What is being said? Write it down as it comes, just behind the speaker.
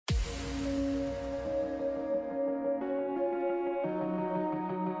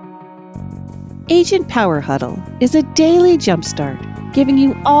Agent Power Huddle is a daily jumpstart, giving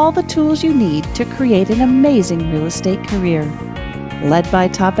you all the tools you need to create an amazing real estate career. Led by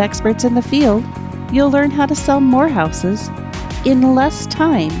top experts in the field, you'll learn how to sell more houses in less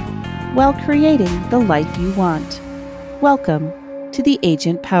time while creating the life you want. Welcome to the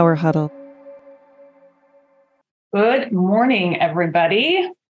Agent Power Huddle. Good morning, everybody.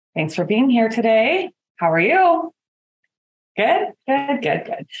 Thanks for being here today. How are you? Good.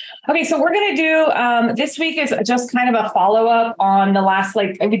 Okay, so we're going to do, this week is just kind of a follow-up on the last,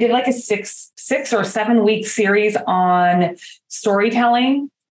 we did a six or 7 week series on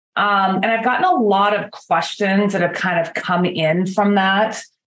storytelling. And I've gotten a lot of questions that have kind of come in from that.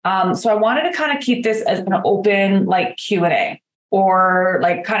 So I wanted to kind of keep this as an open, Q&A or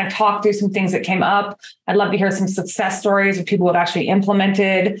kind of talk through some things that came up. I'd love to hear some success stories of people who have actually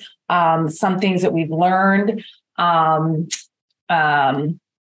implemented, some things that we've learned. And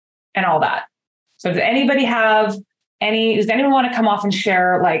all that. So does anybody want to come off and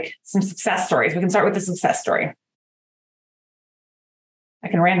share some success stories? We can start with the success story. I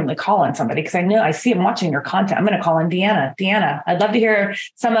can randomly call on somebody because I see them watching your content. I'm going to call on Deanna. Deanna, I'd love to hear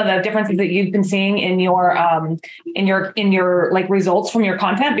some of the differences that you've been seeing in your results from your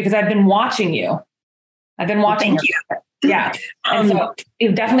content, because I've been watching you. Thank you. Yeah. And so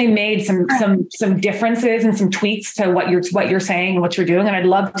you've definitely made some differences and some tweaks to what you're saying and what you're doing. And I'd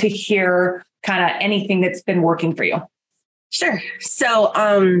love to hear kind of anything that's been working for you. Sure.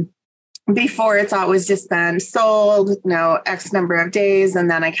 So before, it's always just been sold, X number of days. And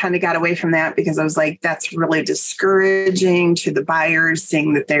then I kind of got away from that because I was like, that's really discouraging to the buyers,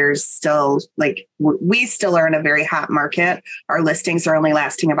 seeing that there's still we still are in a very hot market. Our listings are only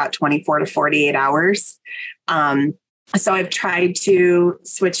lasting about 24 to 48 hours. So I've tried to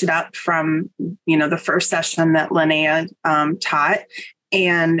switch it up from, the first session that Lynea taught.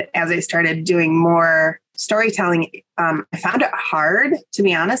 And as I started doing more storytelling, I found it hard, to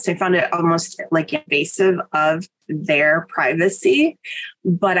be honest. I found it almost invasive of their privacy.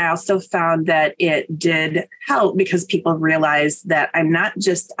 But I also found that it did help because people realized that I'm not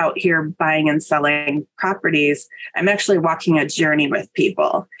just out here buying and selling properties. I'm actually walking a journey with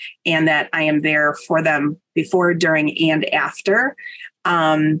people, and that I am there for them before, during, and after.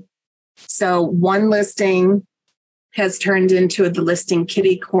 So one listing has turned into the listing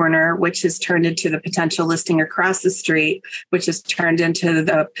kitty corner, which has turned into the potential listing across the street, which has turned into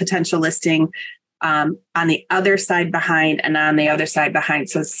the potential listing on the other side behind and on the other side behind.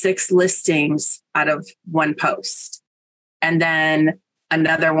 So 6 listings out of one post. And then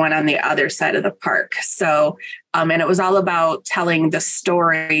another one on the other side of the park. So, and it was all about telling the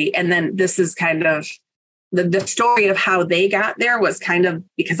story. And then this is kind of the story of how they got there was kind of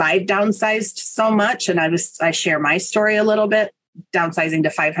because I downsized so much, and I share my story a little bit, downsizing to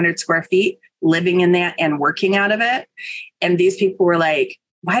 500 square feet, living in that and working out of it. And these people were like,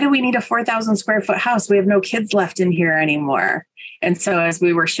 why do we need a 4,000 square foot house? We have no kids left in here anymore. And so as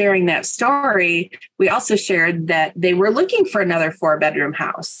we were sharing that story, we also shared that they were looking for another 4-bedroom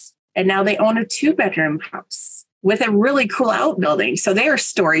house. And now they own a 2-bedroom house with a really cool outbuilding. So their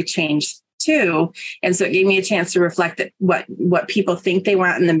story changed too. And so it gave me a chance to reflect that what people think they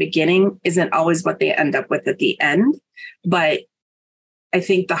want in the beginning isn't always what they end up with at the end. But I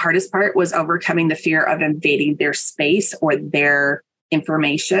think the hardest part was overcoming the fear of invading their space or their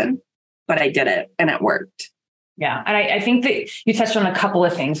information. But I did it and it worked. Yeah. And I think that you touched on a couple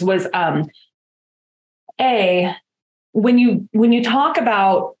of things. Was when you talk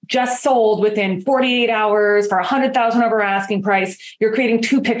about just sold within 48 hours for $100,000 over asking price, you're creating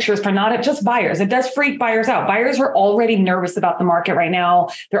 2 pictures for not just buyers. It does freak buyers out. Buyers are already nervous about the market right now.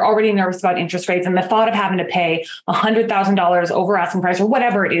 They're already nervous about interest rates, and the thought of having to pay $100,000 over asking price or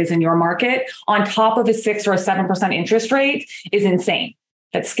whatever it is in your market on top of a 6 or a 7% interest rate is insane.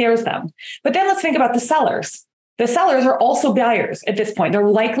 That scares them. But then let's think about the sellers. The sellers are also buyers at this point. They're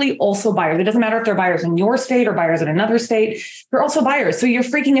likely also buyers. It doesn't matter if they're buyers in your state or buyers in another state. They're also buyers. So you're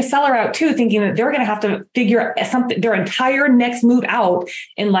freaking a seller out too, thinking that they're going to have to figure something, their entire next move out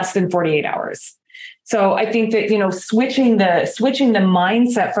in less than 48 hours. So I think that, switching the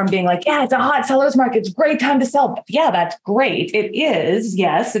mindset from being like, yeah, it's a hot seller's market. It's a great time to sell. Yeah, that's great. It is.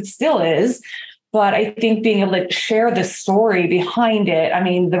 Yes, it still is. But I think being able to share the story behind it,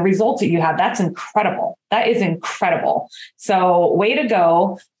 the results that you have, that's incredible. That is incredible. So way to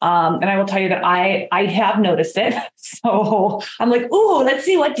go. And I will tell you that I have noticed it. So I'm like, ooh, let's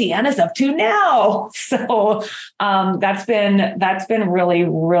see what Deanna's up to now. So that's been really,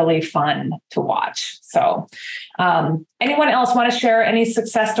 really fun to watch. So anyone else want to share any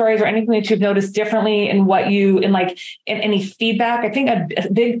success stories or anything that you've noticed differently in what you, in any feedback? I think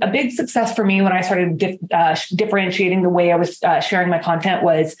a big success for me when I started differentiating the way I was sharing my content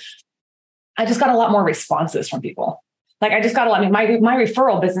was I just got a lot more responses from people. Like I just got a lot. My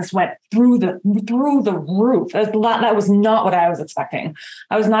referral business went through the roof. That was not what I was expecting.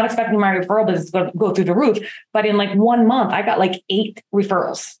 I was not expecting my referral business to go through the roof. But in 1 month, I got 8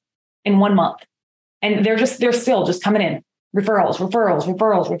 referrals in 1 month, and they're still just coming in. Referrals.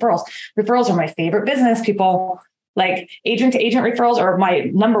 Referrals are my favorite business, people. Like agent to agent referrals are my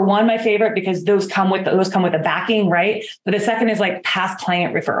number one, my favorite, because those come with the backing, right? But the second is past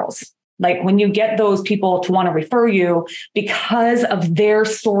client referrals. Like when you get those people to want to refer you because of their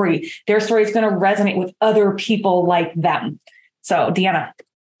story is going to resonate with other people like them. So Deanna.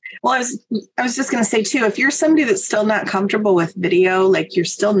 Well, I was just going to say too, if you're somebody that's still not comfortable with video, you're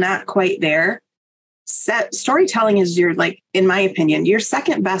still not quite there, storytelling is in my opinion, your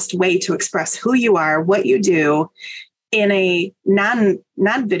second best way to express who you are, what you do in a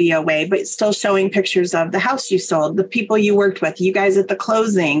non-video way, but still showing pictures of the house you sold, the people you worked with, you guys at the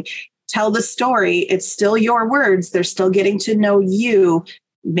closing. Tell the story. It's still your words. They're still getting to know you,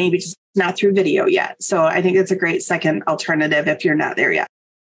 maybe just not through video yet. So I think it's a great second alternative if you're not there yet.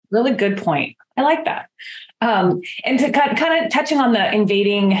 Really good point. I like that. And to kind of touching on the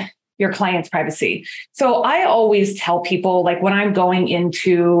invading your client's privacy. So I always tell people, when I'm going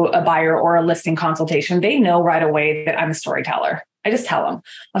into a buyer or a listing consultation, they know right away that I'm a storyteller. I just tell them,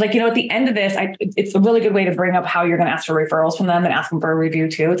 I was like, at the end of this, it's a really good way to bring up how you're going to ask for referrals from them and ask them for a review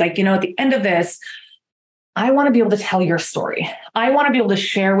too. It's at the end of this, I want to be able to tell your story. I want to be able to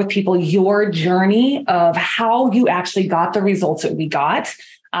share with people your journey of how you actually got the results that we got.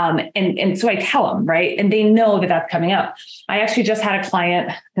 And so I tell them, right. And they know that that's coming up. I actually just had a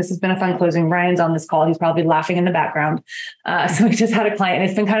client. This has been a fun closing. Ryan's on this call. He's probably laughing in the background. So we just had a client, and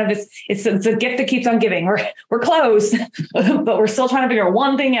it's been kind of this, it's a gift that keeps on giving. We're closed, but we're still trying to figure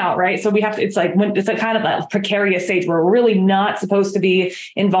one thing out. Right. So we have to, it's a kind of a precarious stage where we're really not supposed to be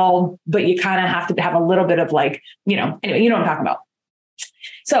involved, but you kind of have to have a little bit of anyway, you know what I'm talking about.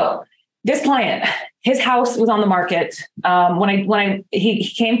 So this client, his house was on the market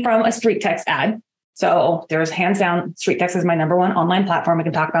he came from a street text ad. So there's hands down, street text is my number one online platform. We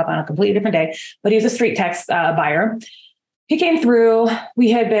can talk about that on a completely different day, but he's a street text buyer. He came through.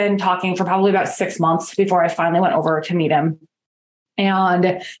 We had been talking for probably about 6 months before I finally went over to meet him.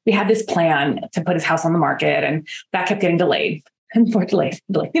 And we had this plan to put his house on the market, and that kept getting delayed. Unfortunately,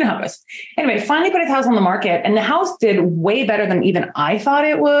 you know how it goes. Anyway, finally put his house on the market, and the house did way better than even I thought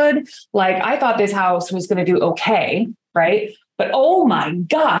it would. I thought this house was going to do okay, right? But oh my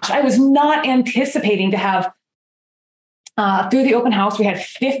gosh, I was not anticipating to have through the open house. We had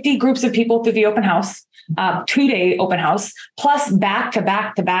 50 groups of people through the open house, 2-day open house, plus back to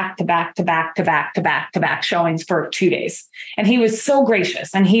back showings for 2 days. And he was so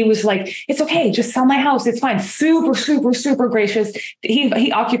gracious. And he was like, it's okay, just sell my house. It's fine. Super, super, super gracious.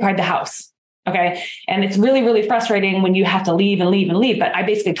 He occupied the house. Okay. And it's really, really frustrating when you have to leave. But I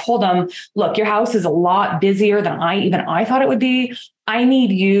basically told him, look, your house is a lot busier than I thought it would be. I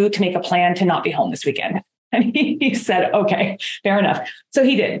need you to make a plan to not be home this weekend. And he said, okay, fair enough. So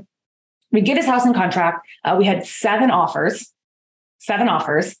he did. We get his house in contract. We had 7 offers.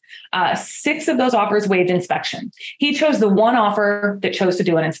 6 of those offers waived inspection. He chose the one offer that chose to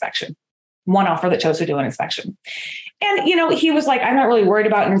do an inspection. And, he was like, I'm not really worried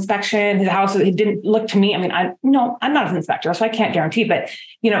about an inspection. His house, it didn't look to me. I mean, I'm not an inspector, so I can't guarantee, but,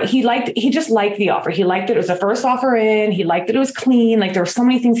 he just liked the offer. He liked that it was the first offer in. He liked that it was clean. There were so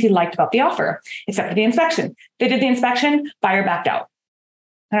many things he liked about the offer, except for the inspection. They did the inspection, buyer backed out.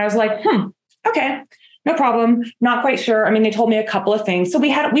 And I was like, okay, no problem. Not quite sure. I mean, they told me a couple of things. So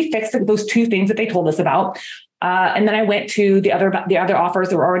we fixed those 2 things that they told us about. And then I went to the other offers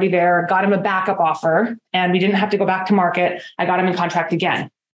that were already there, got him a backup offer, and we didn't have to go back to market. I got him in contract again.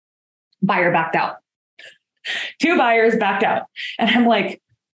 Buyer backed out. 2 buyers backed out. And I'm like,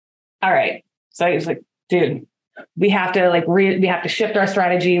 all right. So I was like, dude, we have to we have to shift our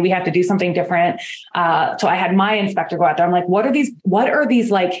strategy. We have to do something different. So I had my inspector go out there. I'm like, what are these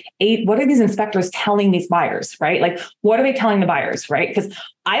inspectors telling these buyers, right? What are they telling the buyers, right? Because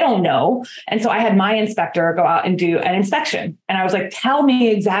I don't know. And so I had my inspector go out and do an inspection. And I was like, tell me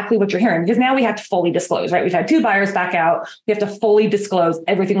exactly what you're hearing, because now we have to fully disclose, right? We've had 2 buyers back out. We have to fully disclose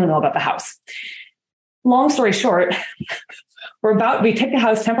everything we know about the house. long story short, we take the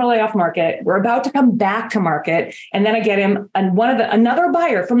house temporarily off market. We're about to come back to market. And then I get him, and another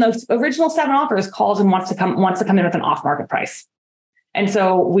buyer from those original 7 offers calls and wants to come in with an off market price. And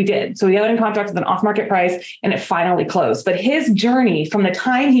so we did. So we got in contract with an off market price, and it finally closed. But his journey from the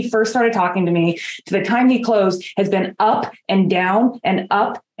time he first started talking to me to the time he closed has been up and down and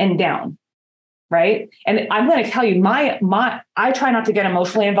up and down. Right. And I'm going to tell you, I try not to get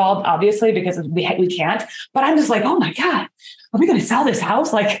emotionally involved, obviously, because we can't, but I'm just like, oh my God, are we going to sell this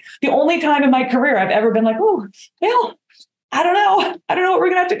house? Like, the only time in my career I've ever been like, oh, well, I don't know what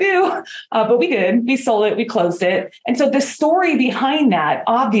we're going to have to do. But we did. We sold it. We closed it. And so the story behind that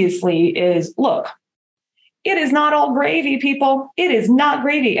obviously is, look, it is not all gravy, people. It is not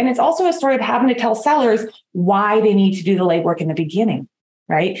gravy. And it's also a story of having to tell sellers why they need to do the legwork in the beginning.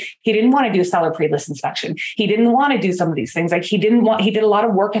 Right? He didn't want to do a seller pre-list inspection. He didn't want to do some of these things. Like he did a lot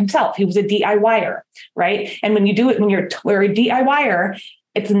of work himself. He was a DIYer, right? And when you do it, when you're a DIYer,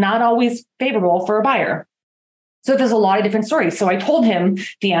 it's not always favorable for a buyer. So there's a lot of different stories. So I told him,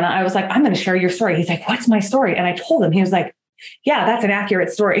 Deanna, I was like, I'm going to share your story. He's like, what's my story? And I told him, he was like, yeah, that's an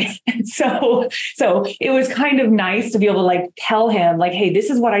accurate story. And so it was kind of nice to be able to like tell him like, hey, this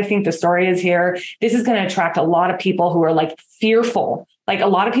is what I think the story is here. This is going to attract a lot of people who are like fearful. Like a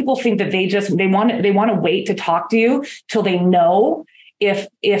lot of people think that they want to wait to talk to you till they know if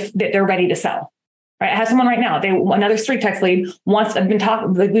that they're ready to sell. Right? I have someone right now. Another street text lead wants. I've been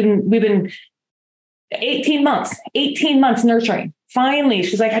talking. Like we've been 18 months nurturing. Finally,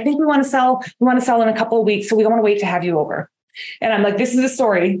 she's like, I think we want to sell. We want to sell in a couple of weeks, so we don't want to wait to have you over. And I'm like, this is the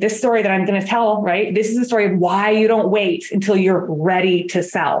story. This story that I'm going to tell. Right? This is the story of why you don't wait until you're ready to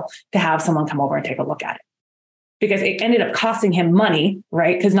sell to have someone come over and take a look at it. Because it ended up costing him money,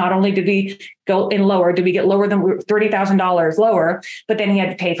 right? Because not only did we go in lower, did we get lower than $30,000 lower, but then he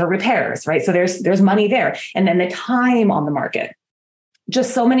had to pay for repairs, right? So there's money there. And then the time on the market,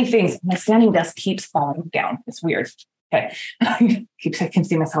 just so many things. My standing desk keeps falling down. It's weird. Okay. I can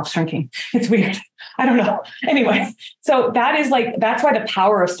see myself shrinking. It's weird. I don't know. Anyway, so that's why the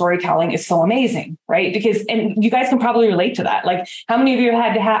power of storytelling is so amazing, right? Because, and you guys can probably relate to that. Like how many of you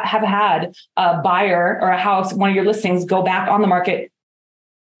have had a buyer or a house, one of your listings go back on the market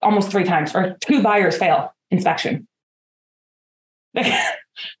almost 3 times or 2 buyers fail inspection,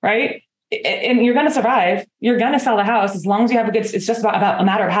 right? And you're going to survive. You're going to sell the house as long as you have it's just about a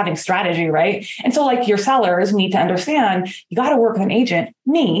matter of having strategy, right? And so like your sellers need to understand, you got to work with an agent,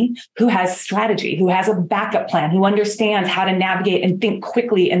 me, who has strategy, who has a backup plan, who understands how to navigate and think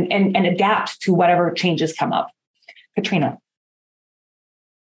quickly and adapt to whatever changes come up. Katrina.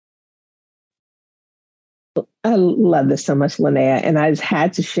 I love this so much, Lynea. And I just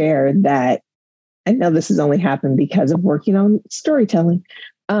had to share that I know this has only happened because of working on storytelling.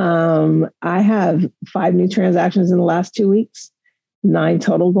 I have 5 new transactions in the last 2 weeks, 9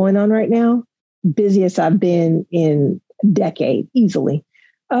 total going on right now. Busiest I've been in a decade, easily.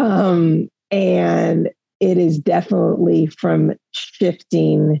 And it is definitely from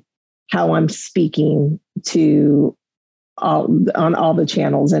shifting how I'm speaking to on all the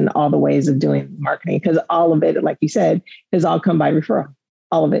channels and all the ways of doing marketing, because all of it, like you said, has all come by referral,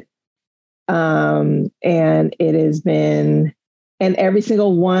 all of it. And it has been, and every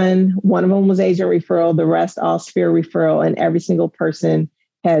single one of them was agent referral, the rest all sphere referral, and every single person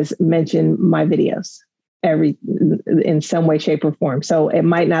has mentioned my videos in some way, shape, or form. So it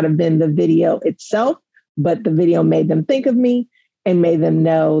might not have been the video itself, but the video made them think of me and made them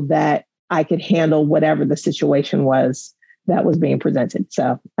know that I could handle whatever the situation was that was being presented.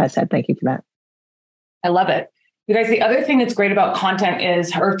 So I said, thank you for that. I love it. You guys, the other thing that's great about content is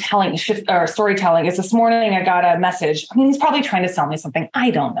storytelling is this morning I got a message. I mean, he's probably trying to sell me something.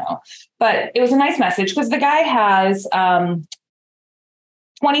 I don't know, but it was a nice message because the guy has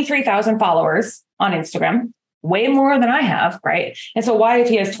 23,000 followers on Instagram, way more than I have, right? And so why, if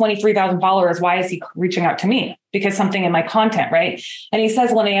he has 23,000 followers, why is he reaching out to me? Because something in my content, right? And he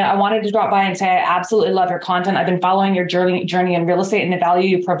says, Lynea, I wanted to drop by and say, I absolutely love your content. I've been following your journey in real estate, and the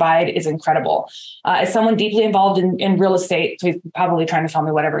value you provide is incredible. As someone deeply involved in real estate, so he's probably trying to sell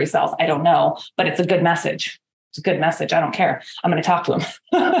me whatever he sells. I don't know, but it's a good message. It's a good message. I don't care. I'm going to talk to him.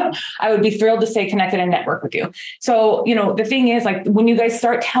 I would be thrilled to stay connected and network with you. So, the thing is, like, when you guys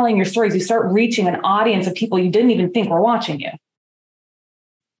start telling your stories, you start reaching an audience of people you didn't even think were watching you.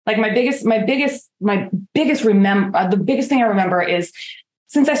 Like the biggest thing I remember is,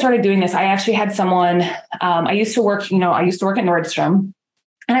 since I started doing this, I actually had someone, I used to work at Nordstrom,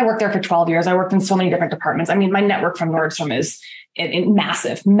 and I worked there for 12 years. I worked in so many different departments. I mean, my network from Nordstrom is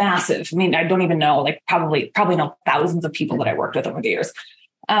massive. I mean, I don't even know, like probably know thousands of people that I worked with over the years.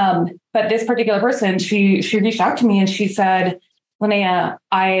 But this particular person, she reached out to me and she said, Lynea,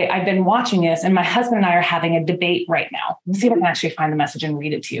 I've been watching this and my husband and I are having a debate right now. Let me see if I can actually find the message and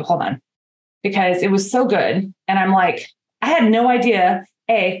read it to you. Hold on. Because it was so good. And I'm like, I had no idea.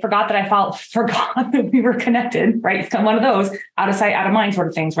 Forgot that we were connected, right? It's kind of one of those out of sight, out of mind sort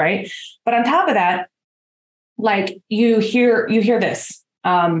of things, right? But on top of that, like you hear this. Hey,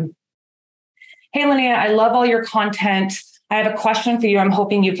 Lynea, I love all your content. I have a question for you. I'm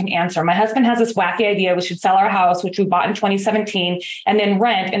hoping you can answer. My husband has this wacky idea. We should sell our house, which we bought in 2017, and then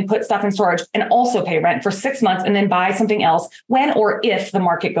rent and put stuff in storage and also pay rent for 6 months and then buy something else when or if the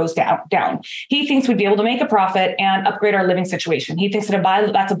market goes down. He thinks we'd be able to make a profit and upgrade our living situation. He thinks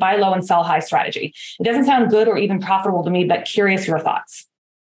that's a buy low and sell high strategy. It doesn't sound good or even profitable to me, but curious your thoughts.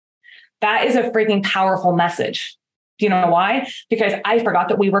 That is a freaking powerful message. Do you know why? Because I forgot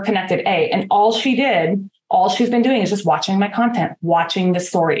that we were connected, and all she's been doing is just watching my content, watching the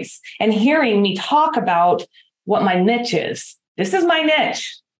stories and hearing me talk about what my niche is. This is my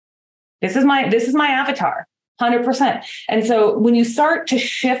niche. This is my avatar, 100%. And so when you start to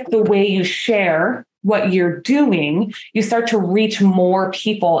shift the way you share what you're doing, you start to reach more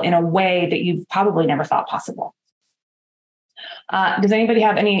people in a way that you've probably never thought possible. Does anybody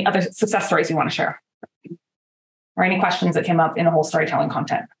have any other success stories you want to share? Or any questions that came up in the whole storytelling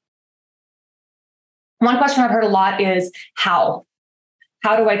content? One question I've heard a lot is how?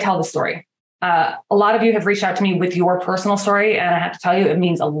 How do I tell the story? A lot of you have reached out to me with your personal story, and I have to tell you, it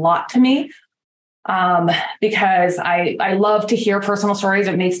means a lot to me because I love to hear personal stories.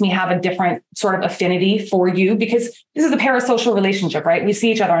 It makes me have a different sort of affinity for you because this is a parasocial relationship, right? We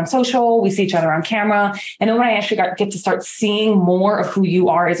see each other on social, we see each other on camera. And then when I actually get to start seeing more of who you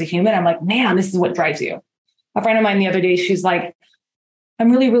are as a human, I'm like, man, this is what drives you. A friend of mine the other day, she's like,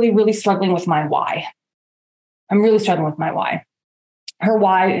 I'm really, really, really struggling with my why. I'm really struggling with my why. Her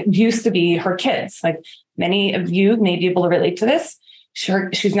why used to be her kids. Like many of you may be able to relate to this.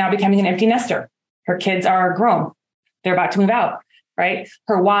 She's now becoming an empty nester. Her kids are grown. They're about to move out, right?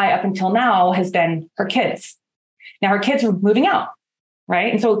 Her why up until now has been her kids. Now her kids are moving out,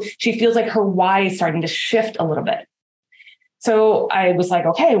 right? And so she feels like her why is starting to shift a little bit. So I was like,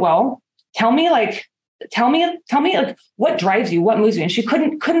 okay, well, tell me what drives you, what moves you. And she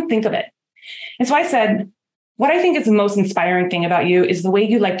couldn't think of it. And so I said, what I think is the most inspiring thing about you is the way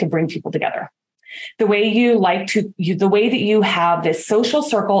you like to bring people together. The way the way that you have this social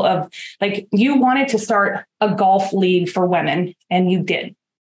circle of, like, you wanted to start a golf league for women and you did,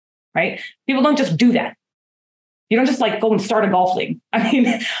 right? People don't just do that. You don't just like go and start a golf league. I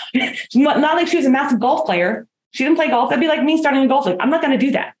mean, not like she was a massive golf player. She didn't play golf. That'd be like me starting a golf league. I'm not going to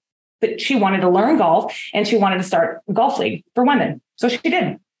do that. But she wanted to learn golf and she wanted to start a golf league for women. So she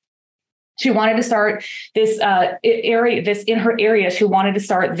did. She wanted to start this in her area. She wanted to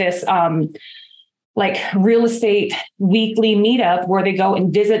start this like real estate weekly meetup where they go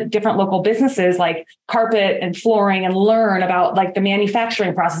and visit different local businesses like carpet and flooring and learn about like the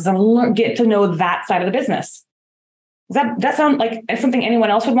manufacturing process and get to know that side of the business. Does that sound like something anyone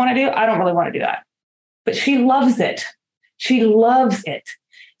else would want to do? I don't really want to do that, but she loves it. She loves it.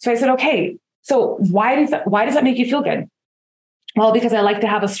 So I said, okay, so why does that make you feel good? Well, because I like to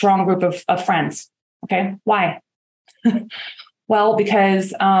have a strong group of friends. Okay. Why? Well,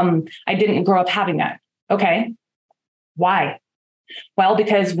 because I didn't grow up having that. Okay. Why? Well,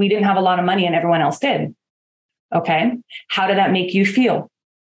 because we didn't have a lot of money and everyone else did. Okay. How did that make you feel?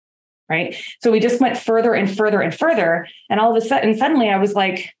 Right. So we just went further and further and further. And all of a sudden, suddenly I was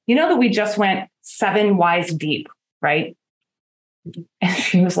like, you know that we just went 7 whys deep, right? And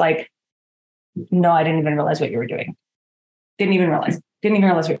she was like, no, I didn't even realize what you were doing. Didn't even realize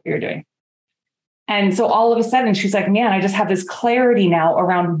what you were doing. And so all of a sudden she's like, man, I just have this clarity now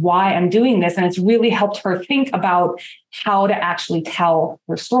around why I'm doing this. And it's really helped her think about how to actually tell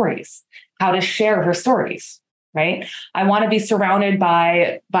her stories, how to share her stories, right? I want to be surrounded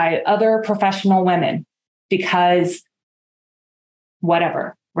by other professional women because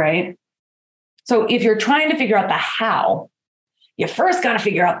whatever, right? So if you're trying to figure out the how, you first got to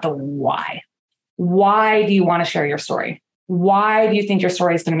figure out the why. Why do you want to share your story? Why do you think your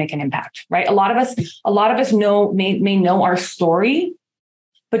story is going to make an impact, right? A lot of us may know our story,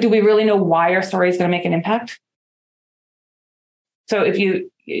 but do we really know why our story is going to make an impact? So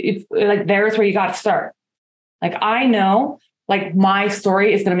if like, there's where you got to start. Like, I know, like, my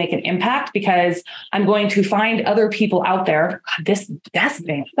story is going to make an impact because I'm going to find other people out there. God, this desk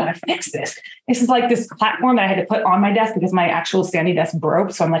thing, I've got to fix this. This is like this platform that I had to put on my desk because my actual standing desk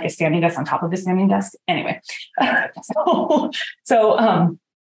broke. So I'm like a standing desk on top of the standing desk. Anyway, but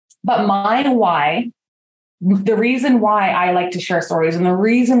my why the reason why I like to share stories and the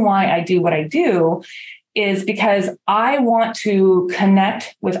reason why I do what I do is because I want to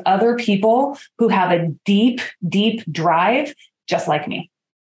connect with other people who have a deep, deep drive just like me.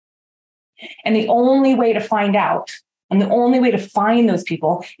 And the only way to find out and the only way to find those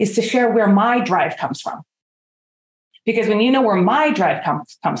people is to share where my drive comes from. Because when you know where my drive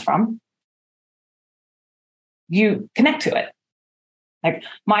comes from, you connect to it. Like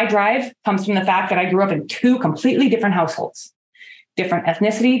my drive comes from the fact that I grew up in two completely different households, different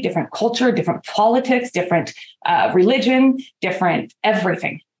ethnicity, different culture, different politics, different religion, different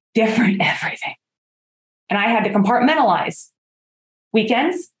everything. And I had to compartmentalize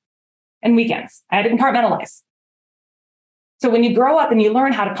weekends and weekends. I had to compartmentalize. So when you grow up and you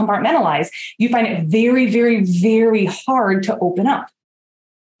learn how to compartmentalize, you find it very, very, very hard to open up.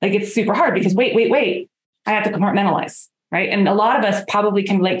 Like it's super hard because wait, I have to compartmentalize, right? And a lot of us probably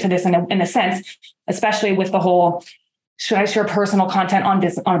can relate to this in a sense, especially with the whole, should I share personal content on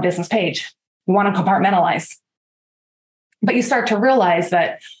a business page? You want to compartmentalize. But you start to realize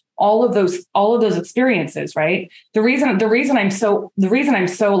that all of those experiences, right? The reason I'm so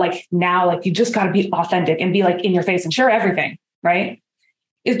like now, like you just got to be authentic and be like in your face and share everything, right?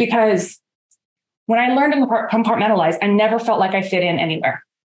 Is because when I learned to compartmentalize, I never felt like I fit in anywhere.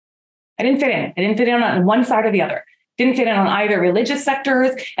 I didn't fit in. I didn't fit in on one side or the other. Didn't fit in on either religious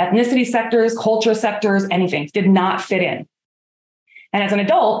sectors, ethnicity sectors, culture sectors, anything. Did not fit in. And as an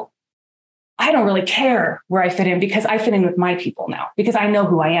adult, I don't really care where I fit in because I fit in with my people now, because I know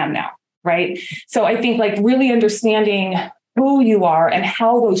who I am now, right? So I think like really understanding who you are and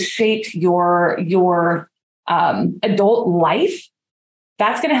how those shaped your adult life,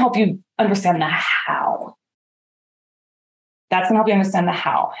 that's going to help you understand the how. That's going to help you understand the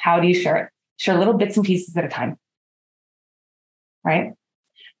how. How do you share it? Share little bits and pieces at a time, right?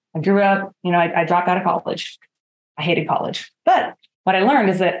 I grew up, I dropped out of college. I hated college. But what I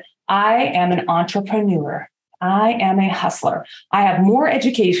learned is that I am an entrepreneur. I am a hustler. I have more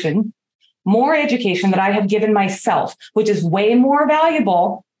education that I have given myself, which is way more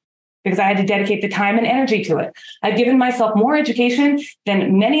valuable because I had to dedicate the time and energy to it. I've given myself more education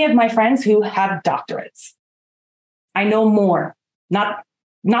than many of my friends who have doctorates. I know more. Not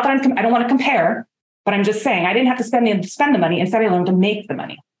that I don't want to compare, but I'm just saying I didn't have to spend the money. Instead, I learned to make the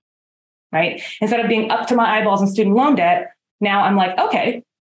money, right? Instead of being up to my eyeballs in student loan debt, now I'm like, okay,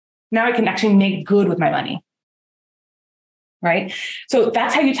 now I can actually make good with my money, right? So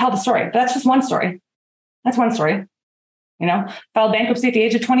that's how you tell the story. But that's just one story. That's one story. Filed bankruptcy at the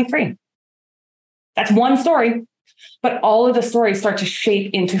age of 23. That's one story. But all of the stories start to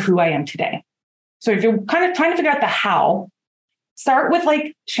shape into who I am today. So if you're kind of trying to figure out the how, start with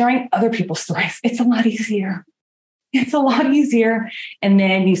like sharing other people's stories. It's a lot easier. And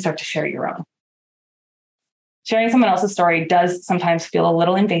then you start to share your own. Sharing someone else's story does sometimes feel a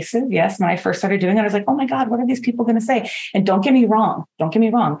little invasive. Yes, when I first started doing it, I was like, oh my God, what are these people going to say? And don't get me wrong.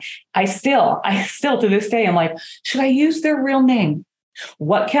 I still to this day, I'm like, should I use their real name?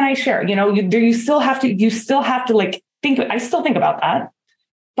 What can I share? You still have to like think, I still think about that,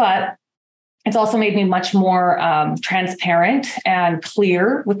 but it's also made me much more transparent and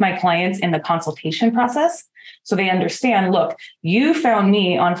clear with my clients in the consultation process. So they understand, look, you found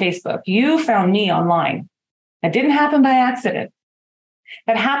me on Facebook. You found me online. That didn't happen by accident.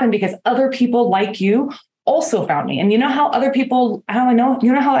 That happened because other people like you also found me. And how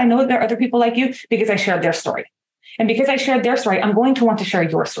I know there are other people like you? Because I shared their story. And because I shared their story, I'm going to want to share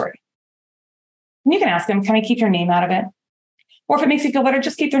your story. And you can ask them, can I keep your name out of it? Or if it makes you feel better,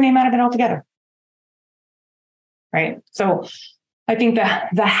 just keep their name out of it altogether. Right? So I think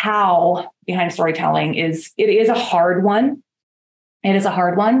the how behind storytelling is a hard one. It is a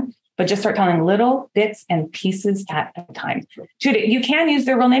hard one. But just start telling little bits and pieces at a time. Judith, you can use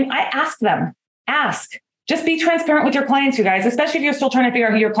their real name. I ask them. Just be transparent with your clients, you guys, especially if you're still trying to figure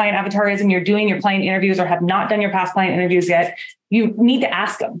out who your client avatar is and you're doing your client interviews or have not done your past client interviews yet. You need to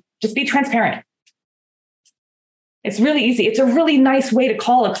ask them. Just be transparent. It's really easy. It's a really nice way to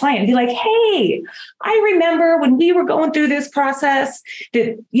call a client and be like, hey, I remember when we were going through this process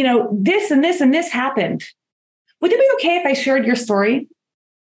that, this and this and this happened. Would it be okay if I shared your story?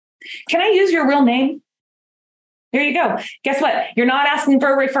 Can I use your real name? There you go. Guess what? You're not asking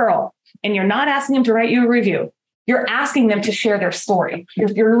for a referral and you're not asking them to write you a review. You're asking them to share their story.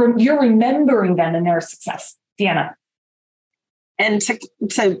 You're remembering them and their success. Deanna. And to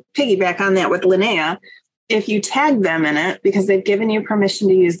piggyback on that with Lynea, if you tag them in it because they've given you permission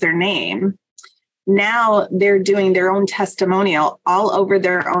to use their name, now they're doing their own testimonial all over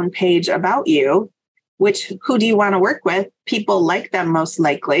their own page about you. who do you want to work with? People like them most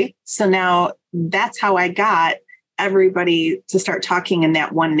likely. So now that's how I got everybody to start talking in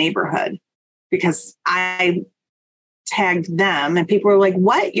that one neighborhood, because I tagged them and people were like,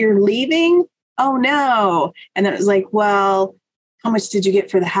 what, you're leaving? Oh no. And then it was like, well, how much did you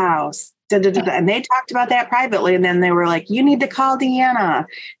get for the house? Da, da, da, da. And they talked about that privately. And then they were like, you need to call Deanna.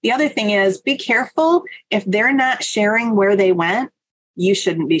 The other thing is, be careful. If they're not sharing where they went, you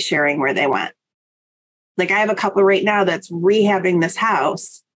shouldn't be sharing where they went. Like I have a couple right now that's rehabbing this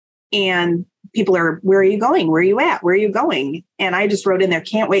house and people are, where are you going? Where are you at? Where are you going? And I just wrote in there,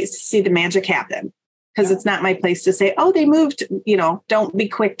 can't wait to see the magic happen. Because it's not my place to say, oh, they moved, don't be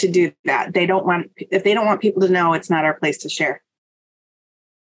quick to do that. If they don't want people to know, it's not our place to share.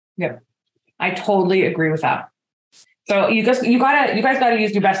 Yeah, I totally agree with that. So you guys gotta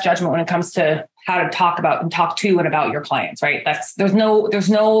use your best judgment when it comes to how to talk about and talk to and about your clients, right? There's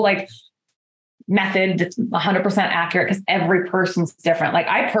no like method that's 100% accurate because every person's different. Like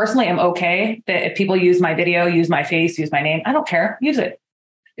I personally am okay that if people use my video, use my face, use my name, I don't care, use it.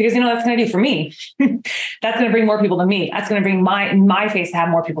 Because that's going to do for me. That's going to bring more people to me. That's going to bring my face to have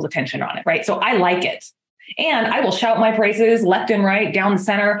more people's attention on it, right? So I like it. And I will shout my prices left and right, down the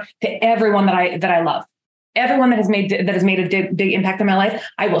center to everyone that I love. Everyone that has made a big impact in my life,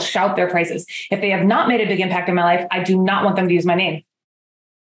 I will shout their prices. If they have not made a big impact in my life, I do not want them to use my name.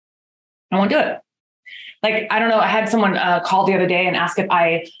 I won't do it. Like, I don't know. I had someone call the other day and ask if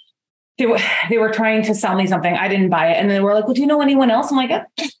they were trying to sell me something. I didn't buy it. And they were like, well, do you know anyone else? I'm like,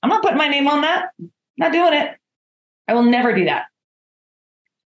 I'm not putting my name on that. I'm not doing it. I will never do that.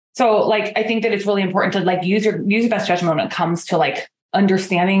 So like, I think that it's really important to like use your best judgment when it comes to like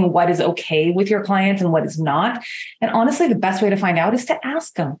understanding what is okay with your clients and what is not. And honestly, the best way to find out is to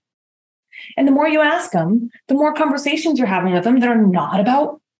ask them. And the more you ask them, the more conversations you're having with them that are not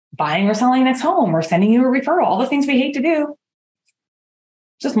about buying or selling next home or sending you a referral, all the things we hate to do.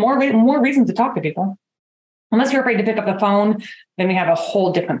 Just more reasons to talk to people. Unless you're afraid to pick up the phone, then we have a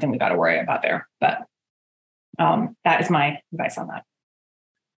whole different thing we got to worry about there. But that is my advice on that.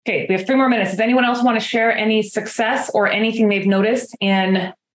 Okay, we have 3 more minutes. Does anyone else want to share any success or anything they've noticed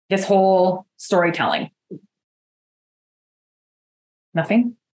in this whole storytelling?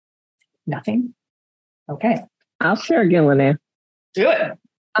 Nothing? Okay. I'll share again, Lynea. Do it.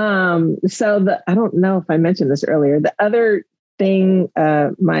 I don't know if I mentioned this earlier. The other thing,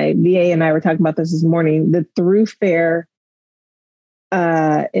 my VA and I were talking about this morning, the through fair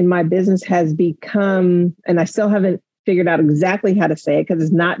in my business has become, and I still haven't figured out exactly how to say it because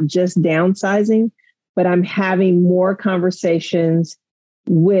it's not just downsizing, but I'm having more conversations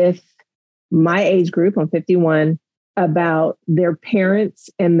with my age group, I'm 51, about their parents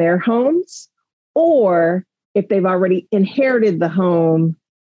and their homes, or if they've already inherited the home,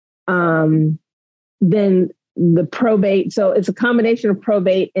 then the probate. So it's a combination of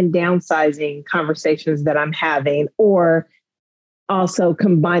probate and downsizing conversations that I'm having, or also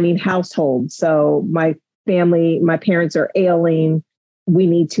combining households. So my parents are ailing. We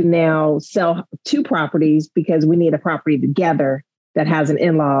need to now sell 2 properties because we need a property together that has an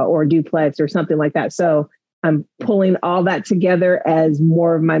in-law or a duplex or something like that. So I'm pulling all that together as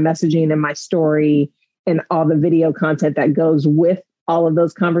more of my messaging and my story and all the video content that goes with all of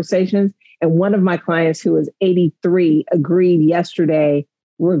those conversations. And one of my clients who is 83 agreed yesterday,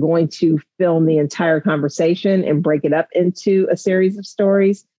 we're going to film the entire conversation and break it up into a series of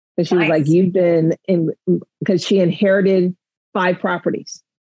stories. And she was like, you've been in, because she inherited 5 properties.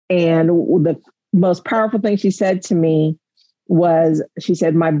 And the most powerful thing she said to me was, she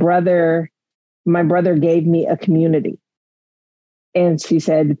said, my brother gave me a community. And she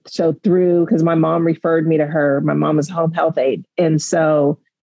said, so because my mom referred me to her, my mom is a home health aide. And so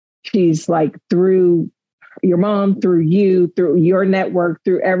she's like, through your mom, through you, through your network,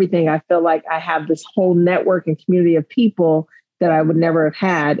 through everything, I feel like I have this whole network and community of people that I would never have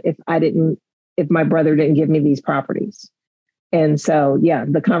had if my brother didn't give me these properties. And so, yeah,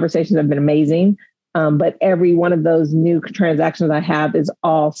 the conversations have been amazing. But every one of those new transactions I have is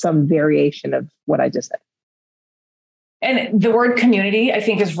all some variation of what I just said. And the word community, I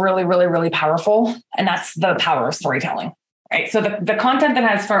think, is really, really, really powerful. And that's the power of storytelling, right? So the content that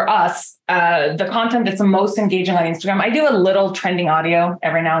has for us, the content that's the most engaging on Instagram, I do a little trending audio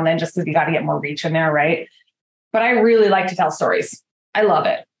every now and then just because you got to get more reach in there, right? But I really like to tell stories. I love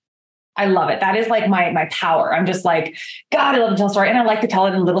it. That is like my power. I'm just like, God, I love to tell a story. And I like to tell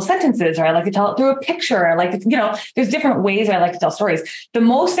it in little sentences, or I like to tell it through a picture. I like to, there's different ways I like to tell stories. The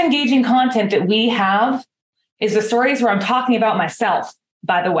most engaging content that we have is the stories where I'm talking about myself,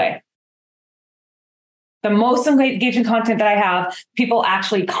 by the way. The most engaging content that I have, people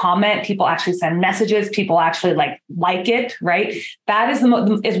actually comment, people actually send messages, people actually like it, right? That is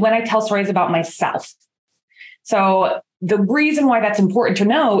is when I tell stories about myself. So the reason why that's important to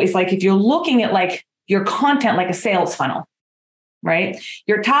know is if you're looking at your content like a sales funnel, right?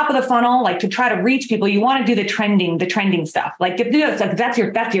 Your top of the funnel, to try to reach people, you want to do the trending stuff. That's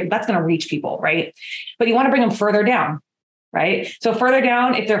going to reach people, right? But you want to bring them further down. Right. So further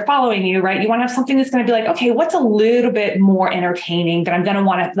down, if they're following you, right, you want to have something that's going to be okay, what's a little bit more entertaining that I'm going to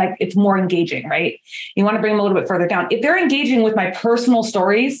want to it's more engaging, right? You want to bring them a little bit further down. If they're engaging with my personal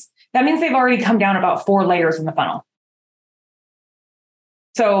stories, that means they've already come down about 4 layers in the funnel.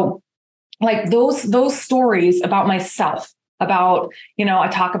 So those stories about myself, about, I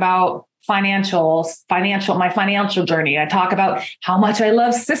talk about my financial journey. I talk about how much I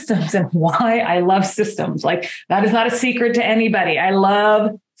love systems and why I love systems. That is not a secret to anybody. I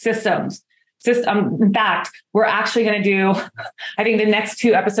love systems. In fact, we're actually going to do, I think the next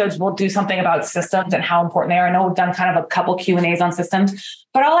 2 episodes, we'll do something about systems and how important they are. I know we've done kind of a couple Q&As on systems,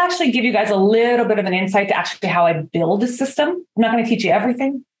 but I'll actually give you guys a little bit of an insight to actually how I build a system. I'm not going to teach you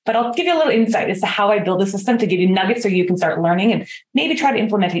everything, but I'll give you a little insight as to how I build a system to give you nuggets so you can start learning and maybe try to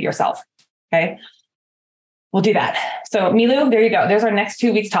implement it yourself. Okay. We'll do that. So Milu, there you go. There's our next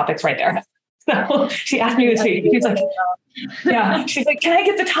 2 weeks topics right there. So she asked me this week. She's yeah. She's like, can I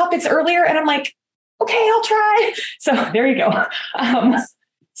get the topics earlier? And I'm like, okay, I'll try. So there you go. That's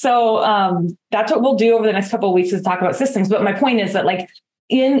what we'll do over the next couple of weeks is talk about systems. But my point is that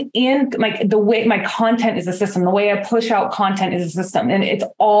in the way my content is a system, the way I push out content is a system, and it's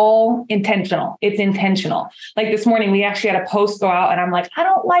all intentional. It's intentional. This morning, we actually had a post go out and I'm like, I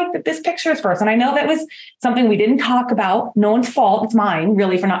don't like that this picture is first. And I know that was something we didn't talk about. No one's fault. It's mine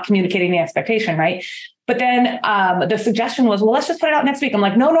really for not communicating the expectation. Right. But then the suggestion was, well, let's just put it out next week. I'm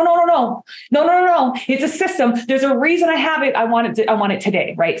like, no. It's a system. There's a reason I have it. I want it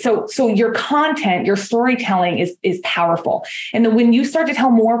today. Right. So your content, your storytelling is powerful. And then when you start to tell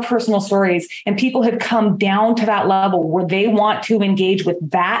more personal stories and people have come down to that level where they want to engage with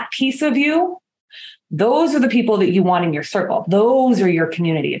that piece of you, those are the people that you want in your circle. Those are your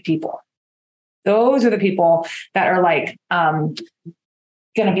community of people. Those are the people that are going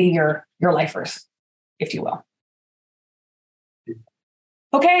to be your lifers, if you will.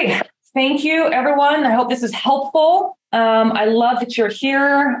 Okay. Thank you, everyone. I hope this is helpful. I love that you're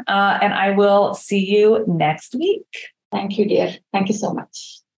here, and I will see you next week. Thank you, dear. Thank you so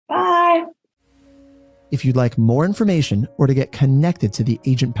much. Bye. If you'd like more information or to get connected to the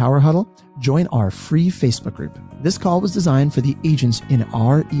Agent Power Huddle, join our free Facebook group. This call was designed for the agents in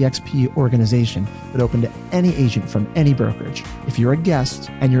our EXP organization, but open to any agent from any brokerage. If you're a guest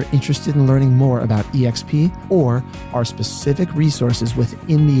and you're interested in learning more about EXP or our specific resources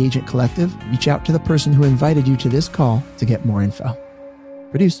within the Agent Collective, reach out to the person who invited you to this call to get more info.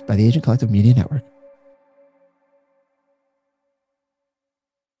 Produced by the Agent Collective Media Network.